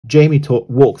Jamie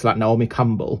walks like Naomi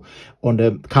Campbell on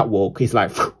the catwalk, it's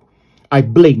like I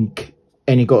blink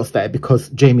and he goes there, because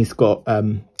Jamie's got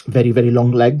very, very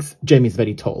long legs. Jamie's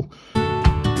very tall.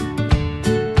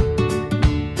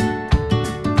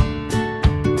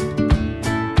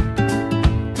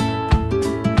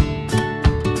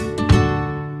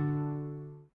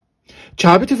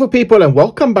 Ciao beautiful people, and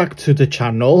welcome back to the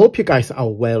channel. Hope you guys are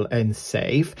well and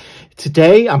safe.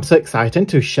 Today I'm so excited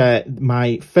to share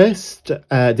my first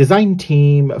design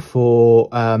team for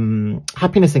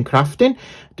Happiness in Crafting,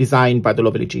 designed by the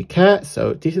lovely Gi Kerr.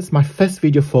 So this is my first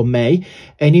video for May,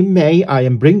 and in May I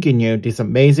am bringing you this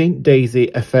amazing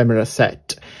Daisy Ephemera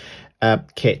set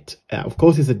kit. Of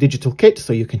course, it's a digital kit,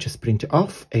 so you can just print it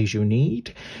off as you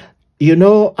need. You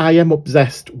know, I am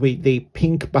obsessed with the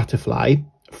pink butterfly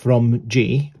from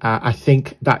Gi. I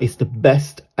think that is the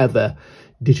best ever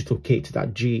digital kit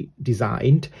that Gi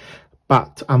designed,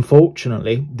 but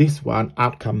unfortunately this one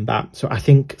outcome that. So I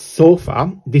think so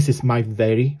far this is my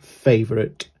very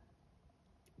favorite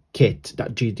kit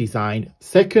that Gi designed.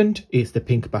 Second is the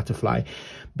pink butterfly.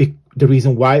 The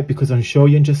reason why, because I'll show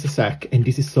you in just a sec, and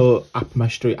this is so up my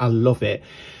street. I love it.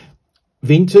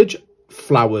 Vintage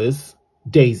flowers,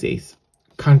 daisies,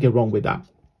 can't get wrong with that.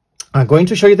 I'm going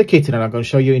to show you the kit, and I'm going to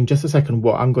show you in just a second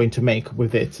what I'm going to make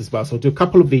with it as well. So I'll do a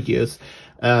couple of videos,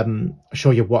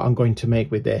 show you what I'm going to make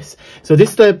with this. So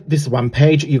this one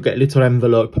page, you get a little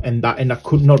envelope and I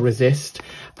could not resist.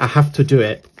 I have to do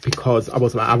it because I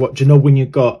was like, do you know when you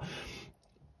got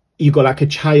like a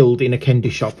child in a candy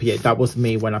shop? Yeah, that was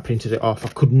me when I printed it off. I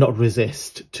could not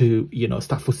resist to, you know,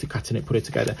 start fussy cutting it, put it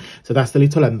together. So that's the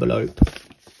little envelope,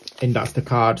 and that's the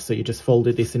card. So you just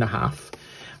folded this in half.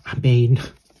 I mean,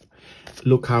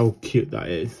 look how cute that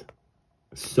is.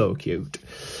 So cute.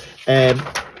 I'm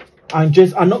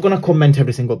not gonna comment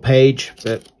every single page,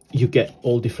 but you get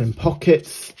all different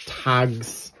pockets,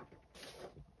 tags.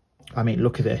 I mean,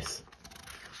 look at this.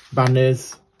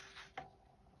 Banners.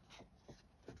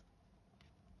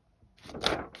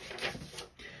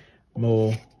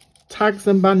 More tags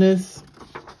and banners.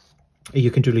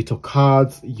 You can do little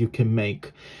cards. You can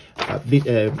make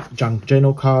junk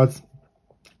journal cards,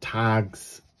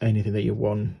 tags, anything that you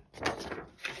want.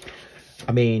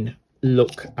 I mean,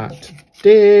 look at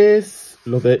this.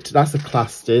 Love it. That's the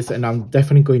clusters, and I'm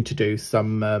definitely going to do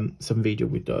some video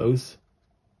with those.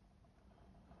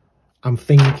 I'm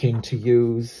thinking to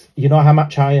use, you know how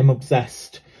much I am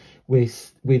obsessed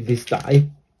with this die.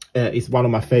 It's one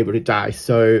of my favorite dies,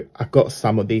 so I got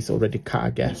some of these already cut, I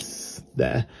guess,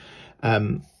 there.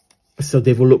 So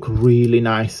they will look really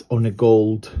nice on a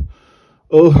gold.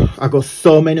 Oh, I got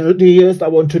so many ideas I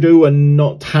want to do and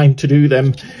not time to do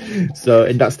them. So,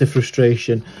 and that's the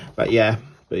frustration. But yeah,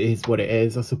 but it is what it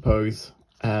is, I suppose.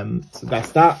 So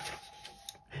that's that.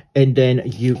 And then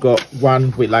you got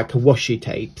one with like a washi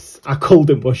tapes. I call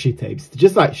them washi tapes. They're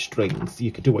just like strings.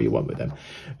 You can do what you want with them.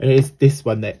 And it's this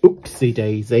one there, Oopsie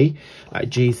Daisy. Like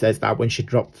Gi says that when she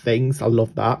dropped things. I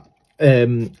love that.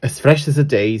 As fresh as a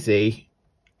daisy.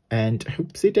 And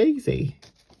Oopsie Daisy.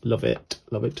 Love it,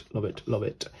 love it, love it, love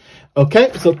it.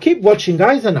 Okay, so keep watching,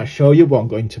 guys, and I'll show you what I'm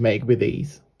going to make with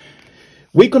these.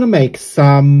 We're going to make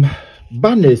some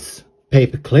banners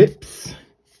paper clips.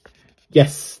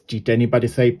 Yes, did anybody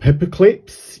say paper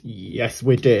clips? Yes,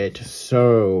 we did.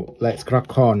 So let's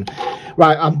crack on.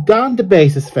 Right, I've done the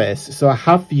bases first. So I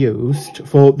have used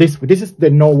for this is the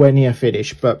nowhere near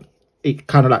finish, but it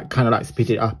kind of like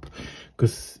speed it up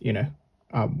because, you know,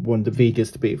 I want the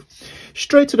videos to be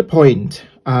straight to the point.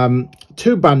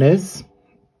 2 banners,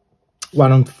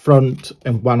 one on the front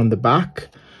and one on the back.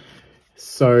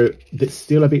 So it's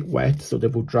still a bit wet, so they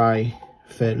will dry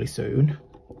fairly soon.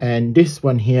 And this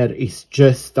one here is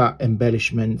just that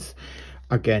embellishments,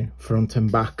 again, front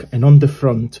and back. And on the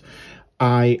front,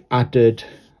 I added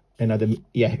another,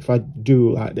 yeah, if I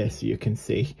do like this, you can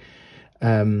see.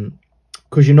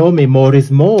 Because you know me, more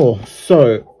is more.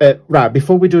 So, right,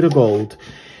 before we do the gold,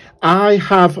 I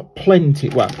have plenty,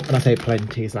 well, when I say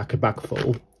plenty, it's like a bag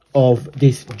full of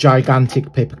these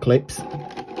gigantic paper clips.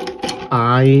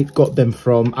 I got them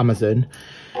from Amazon.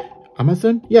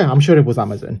 Amazon? Yeah, I'm sure it was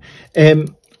Amazon.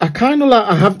 I kind of like,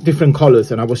 I have different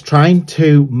colors, and I was trying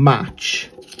to match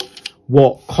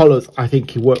what colors I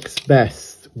think it works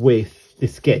best with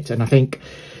this kit. And I think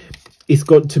it's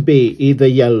got to be either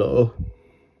yellow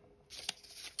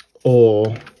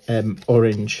or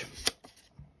orange,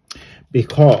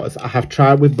 because I have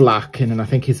tried with black and I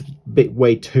think it's a bit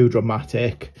way too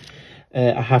dramatic.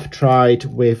 I have tried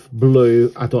with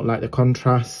blue. I don't like the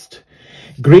contrast.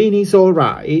 Green is all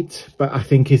right, but I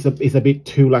think it's a bit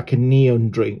too like a neon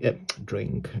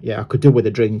drink. Yeah, I could do with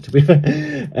a drink, to be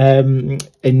fair.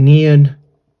 A neon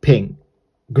pink,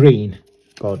 green,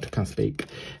 God, can't speak,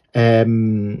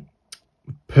 purple,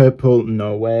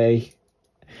 no way.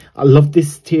 I love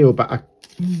this teal, but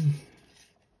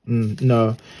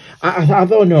no, I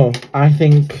don't know. I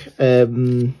think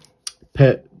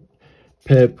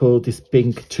purple, this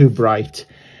pink, too bright.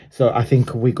 So I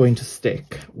think we're going to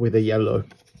stick with the yellow.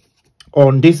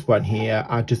 On this one here,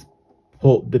 I just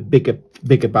put the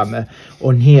bigger banner.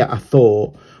 On here, I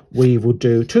thought we would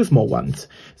do 2 small ones.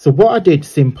 So what I did,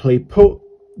 simply put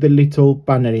the little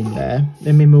banner in there.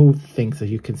 Let me move things so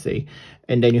you can see.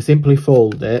 And then you simply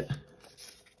fold it.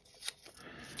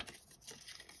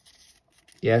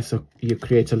 Yeah, so you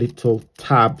create a little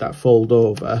tab that fold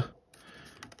over.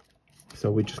 So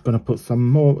we're just going to put some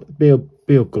more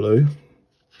bit glue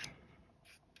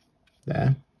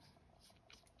there.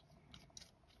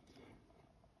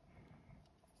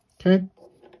 Okay,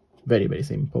 very, very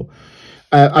simple.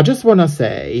 I just want to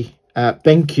say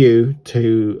thank you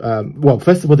to, well,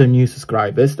 first of all, the new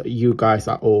subscribers. You guys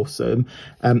are awesome.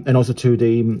 And also to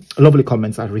the lovely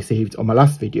comments I received on my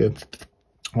last video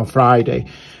on Friday,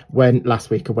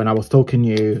 last week when I was talking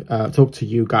to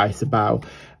you guys about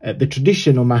the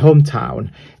tradition of my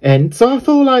hometown. And so I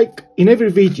thought, like, in every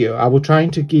video I was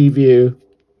trying to give you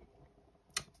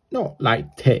not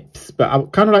like tips, but I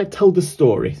kind of like tell the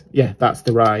story. Yeah, that's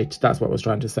what I was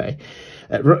trying to say.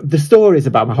 The stories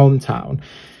about my hometown.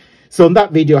 So in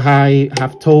that video I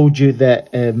have told you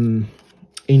that in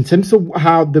terms of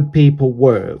how the people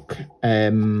work,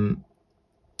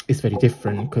 it's very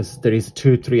different because there is a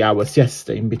 2-3 hour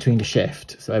siesta in between the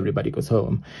shift, so everybody goes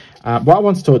home. What I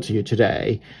want to talk to you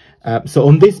today, so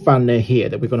on this banner here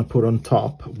that we're going to put on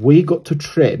top, we got to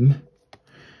trim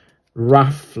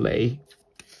roughly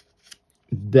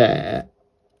there.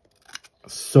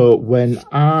 So when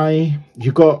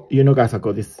you know guys, I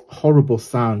got this horrible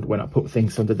sound when I put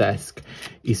things on the desk.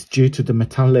 It's due to the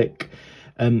metallic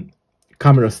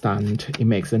camera stand. It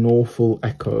makes an awful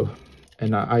echo.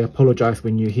 And I apologize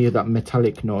when you hear that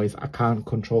metallic noise. I can't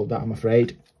control that, I'm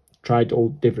afraid. Tried all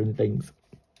different things.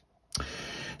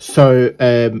 So,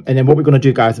 and then what we're going to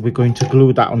do, guys, we're going to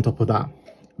glue that on top of that.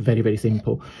 Very, very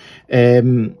simple.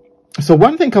 So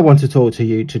one thing I want to talk to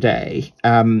you today,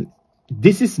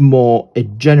 this is more a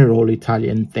general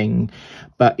Italian thing,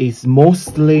 but it's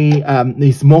mostly,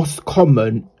 it's most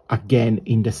common again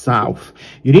in the south.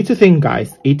 You need to think,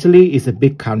 guys, Italy is a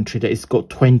big country that has got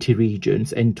 20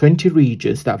 regions, and 20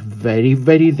 regions that are very,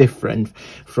 very different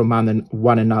from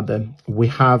one another. We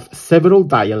have several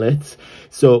dialects,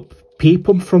 so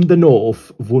people from the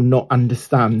north will not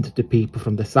understand the people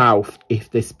from the south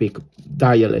if they speak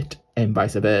dialect, and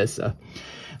vice versa.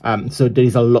 So there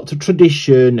is a lot of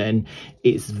tradition, and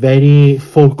it's very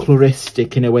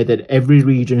folkloristic in a way that every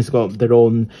region has got their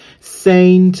own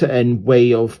saint and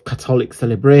way of Catholic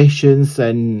celebrations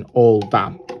and all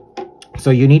that.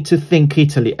 So you need to think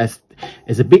Italy as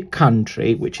a big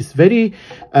country, which is very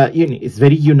it's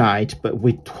very united, but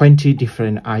with 20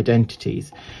 different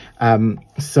identities.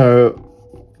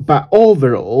 But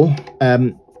overall,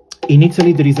 in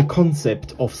Italy there is a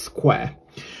concept of square.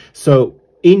 So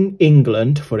in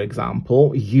England, for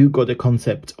example, you got the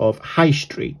concept of high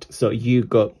street. So you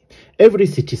got every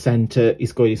city centre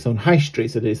is got its own high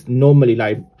street. So there's normally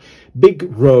like big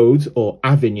roads or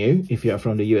avenue, if you're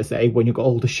from the USA, when you got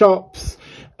all the shops,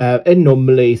 and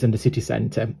normally it's in the city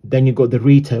centre. Then you got the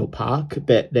retail park,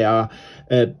 that there are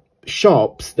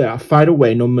shops that are far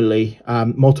away, normally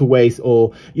motorways,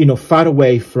 or far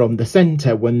away from the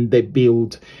centre, when they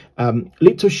build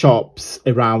little shops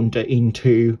around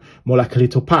into more like a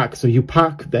little park. So you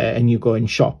park there and you go and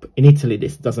shop. In Italy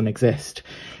this doesn't exist.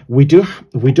 We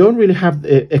don't really have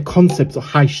a concept of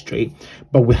high street,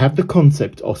 but we have the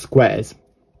concept of squares.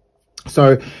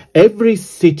 So every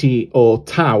city or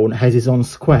town has its own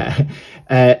square,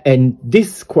 and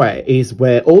this square is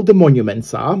where all the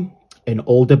monuments are and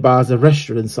all the bars and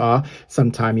restaurants are.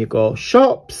 Sometimes you got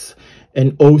shops,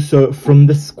 and also from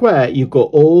the square you got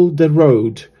all the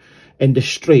road and the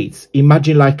streets.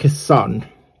 Imagine like a sun.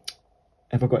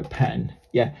 Have I got a pen?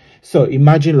 Yeah. So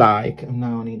imagine like,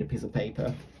 now I need a piece of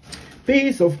paper.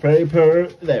 Piece of paper,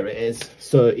 there it is.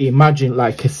 So imagine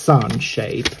like a sun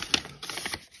shape.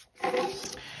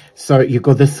 So you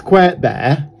got the square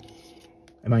there.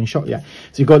 Am I in shot? Yeah.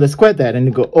 So you got the square there, and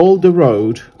you got all the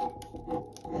road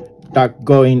that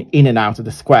going in and out of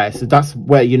the square. So that's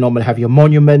where you normally have your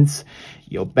monuments,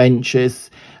 your benches,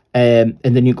 and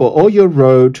then you got all your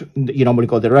road. You normally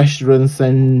got the restaurants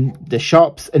and the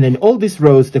shops, and then all these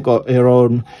roads, they got their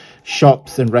own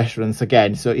shops and restaurants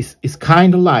again. So it's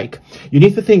kind of like, you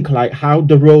need to think like how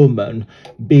the Roman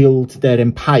built their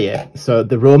empire. So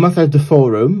the Romans had the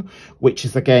forum, which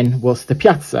is again was the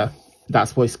piazza.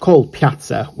 That's what it's called,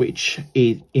 piazza, which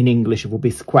is, in English will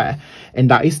be square, and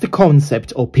that is the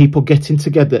concept of people getting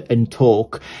together and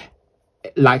talk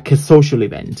like a social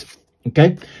event.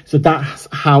 Okay, so that's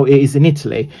how it is in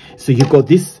Italy. So you've got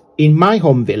this in my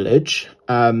home village.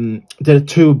 There are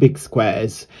two big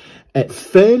squares,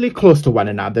 fairly close to one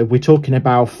another. We're talking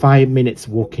about 5 minutes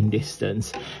walking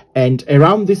distance, and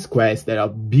around these squares there are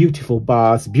beautiful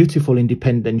bars, beautiful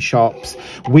independent shops.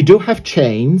 We do have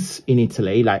chains in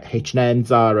Italy like H&M,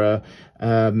 Zara,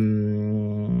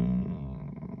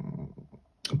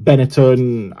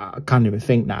 Benetton, I can't even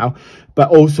think now, but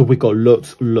also we got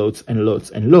loads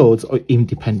of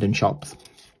independent shops.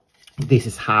 This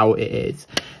is how it is.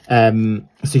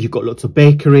 So you've got lots of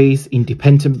bakeries,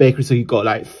 independent bakeries. So you've got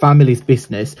like families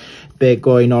business, they're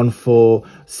going on for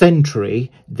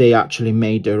century. They actually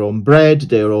made their own bread,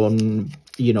 their own,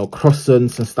 you know,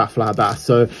 croissants and stuff like that.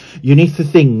 So you need to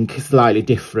think slightly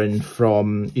different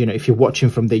from, you know, if you're watching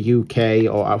from the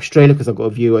UK or Australia, because I've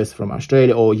got viewers from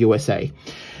Australia or USA.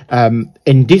 And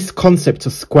this concept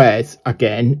of squares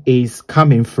again is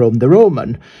coming from the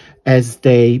Roman, as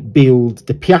they build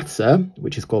the piazza,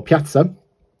 which is called piazza,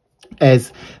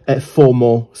 as a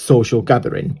formal social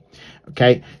gathering.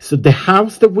 Okay, so the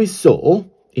house that we saw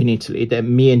in Italy that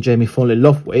me and Jamie fall in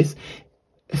love with,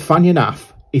 funny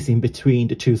enough, is in between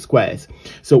the two squares.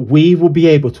 So we will be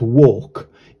able to walk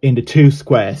in the two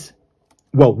squares.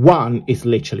 Well, one is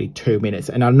literally 2 minutes,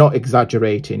 and I'm not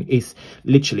exaggerating. It's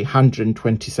literally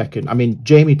 120 seconds. I mean,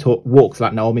 Jamie walks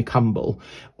like Naomi Campbell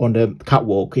on the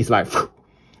catwalk. It's like,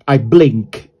 I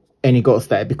blink and he goes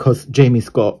there, because Jamie's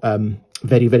got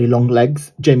very, very long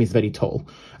legs. Jamie's very tall.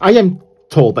 I am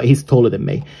tall, but he's taller than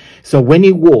me. So when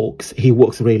he walks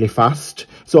really fast.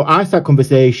 So I start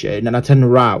conversation and I turn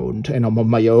around and I'm on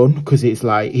my own, because it's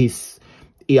like he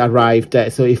arrived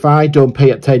there. So if I don't pay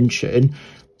attention,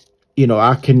 you know,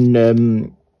 I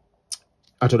can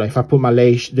I don't know, if I put my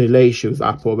the lace shoes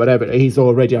up or whatever, he's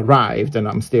already arrived and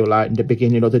I'm still like in the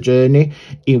beginning of the journey.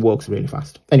 He walks really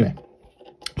fast. Anyway,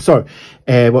 so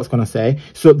what's gonna say,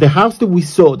 so the house that we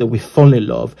saw, that we fall in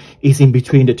love, is in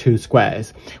between the two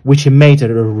squares, which made it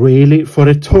a really, for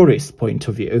a tourist point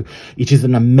of view, it is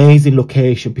an amazing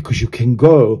location, because you can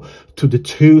go to the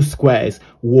two squares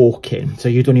walking, so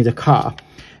you don't need a car,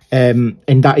 and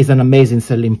that is an amazing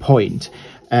selling point.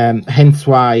 Hence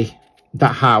why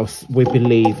that house, we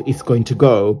believe, is going to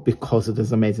go, because of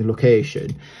this amazing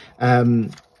location.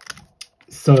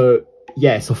 So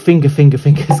yeah, so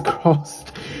fingers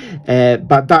crossed.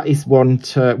 But that is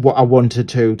what I wanted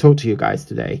to talk to you guys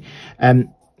today.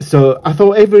 So I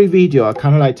thought every video I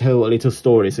kind of like tell a little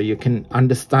story, so you can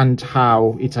understand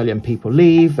how Italian people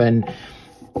live, and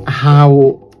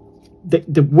how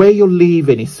the way you're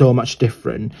living is so much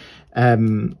different.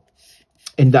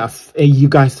 And that's, you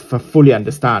guys fully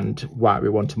understand why we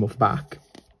want to move back.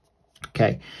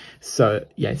 Okay, so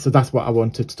yeah, so that's what I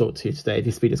wanted to talk to you today.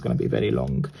 This video is going to be very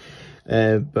long,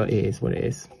 but it is what it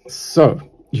is. So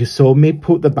you saw me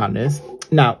put the banners.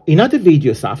 Now, in other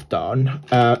videos I've done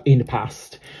in the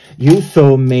past, you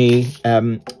saw me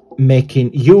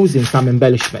using some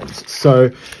embellishments.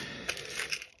 So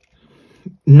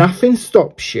nothing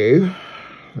stops you.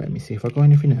 Let me see if I got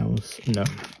anything else. No,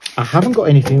 I haven't got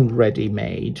anything ready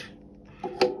made.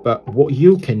 But what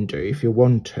you can do, if you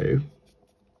want to,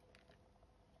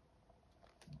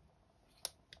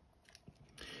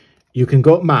 you can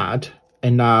go mad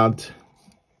and add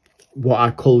what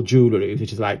I call jewellery,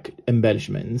 which is like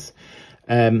embellishments.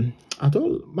 I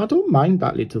don't mind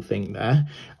that little thing there.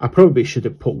 I probably should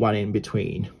have put one in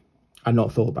between. I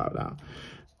not thought about that.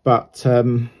 But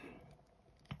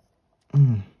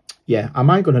yeah, I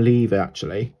might gonna leave it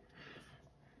actually.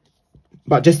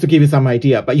 But just to give you some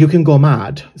idea, but you can go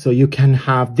mad. So you can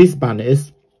have these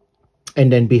banners,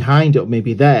 and then behind it,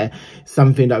 maybe there,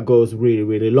 something that goes really,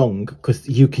 really long, because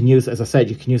you can use, as I said,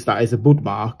 you can use that as a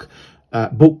bookmark,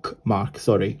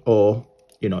 sorry, or,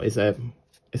 you know, it's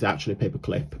actually a paper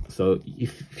clip. So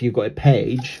if you've got a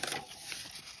page,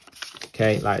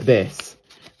 okay, like this,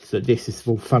 so this is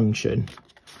full function.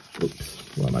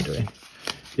 Oops, what am I doing?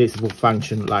 This will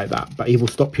function like that, but it will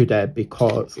stop you there,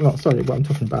 because, no, sorry, what I'm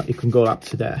talking about, it can go up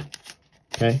to there,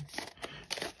 okay,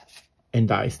 and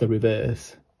that is the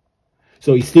reverse.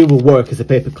 So it still will work as a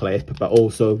paper clip, but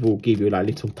also will give you like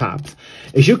little tabs.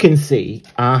 As you can see,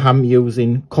 I am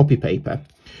using copy paper,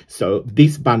 so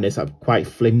these banners are quite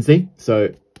flimsy,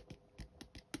 so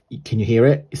Can you hear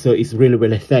it? So it's really,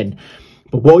 really thin.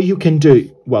 But what you can do,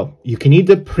 well, you can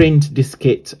either print this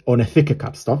kit on a thicker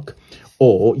cardstock,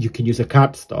 or you can use a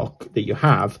cardstock that you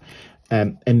have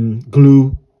and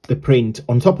glue the print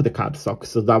on top of the cardstock,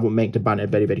 so that will make the banner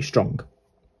very, very strong.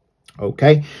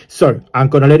 Okay, so I'm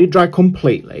gonna let it dry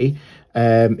completely.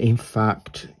 In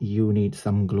fact, you need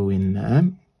some glue in there,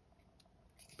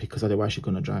 because otherwise you're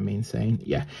gonna drive me insane.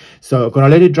 Yeah, so I'm gonna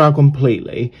let it dry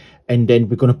completely, and then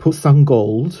we're gonna put some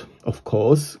gold, of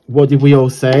course. What did we all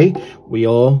say? We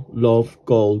all love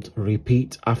gold.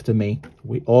 Repeat after me.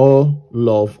 We all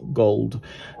love gold.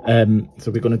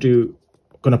 So we're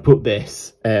gonna put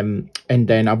this, and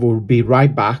then I will be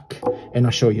right back and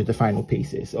I'll show you the final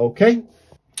pieces. Okay,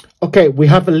 we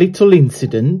have a little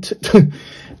incident.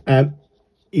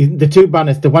 The two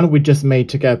banners, the one we just made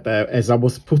together, as I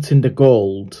was putting the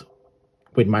gold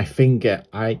with my finger,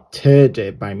 I teared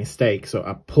it by mistake, so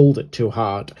I pulled it too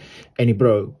hard and it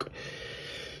broke.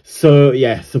 So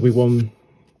yeah, so we won,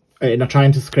 and I'm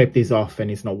trying to scrape this off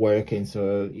and it's not working,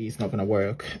 so it's not gonna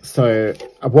work. So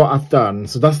what I've done,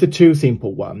 so that's the two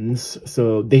simple ones,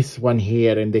 so this one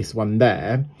here and this one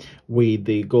there with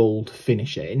the gold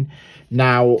finishing.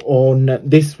 Now on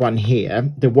this one here,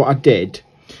 what I did,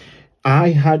 I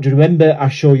had, remember I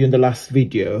showed you in the last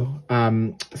video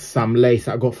some lace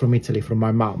I got from Italy from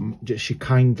my mum. She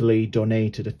kindly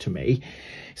donated it to me.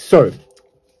 So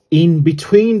in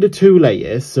between the two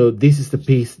layers, so this is the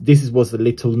piece, was the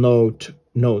little note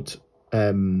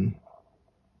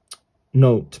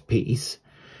piece.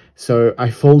 So I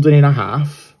folded in a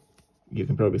half, you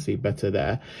can probably see better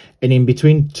there, and in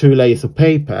between two layers of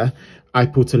paper I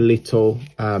put a little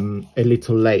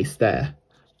lace there.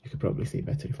 You can probably see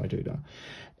better if I do that.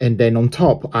 And then on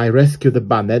top, I rescued the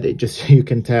banner that just, you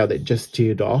can tell that just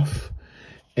teared off.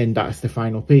 And that's the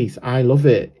final piece. I love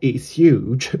it. It's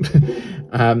huge.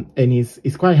 And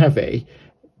it's quite heavy,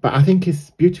 but I think it's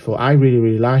beautiful. I really,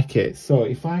 really like it. So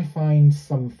if I find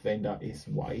something that is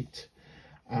white,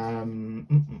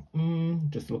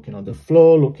 just looking on the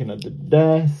floor, looking at the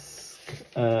desk.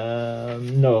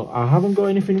 No, I haven't got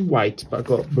anything white, but I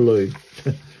got blue.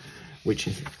 Which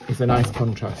is a nice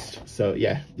contrast. So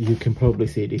yeah, you can probably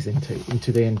see this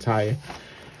into the entire.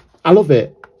 I love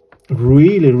it.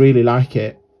 Really, really like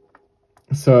it.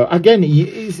 So again,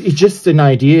 it's just an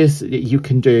idea. So you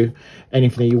can do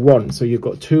anything you want. So you've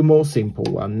got two more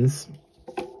simple ones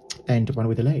and one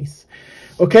with a lace.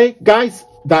 Okay, guys,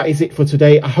 that is it for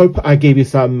today. I hope I gave you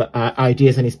some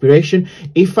ideas and inspiration.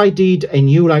 If I did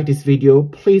and you like this video,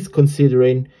 please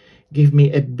consider give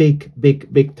me a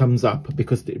big thumbs up,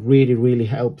 because it really, really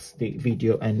helps the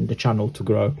video and the channel to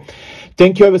grow.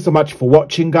 Thank you ever so much for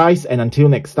watching, guys, and until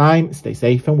next time, stay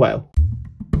safe and well.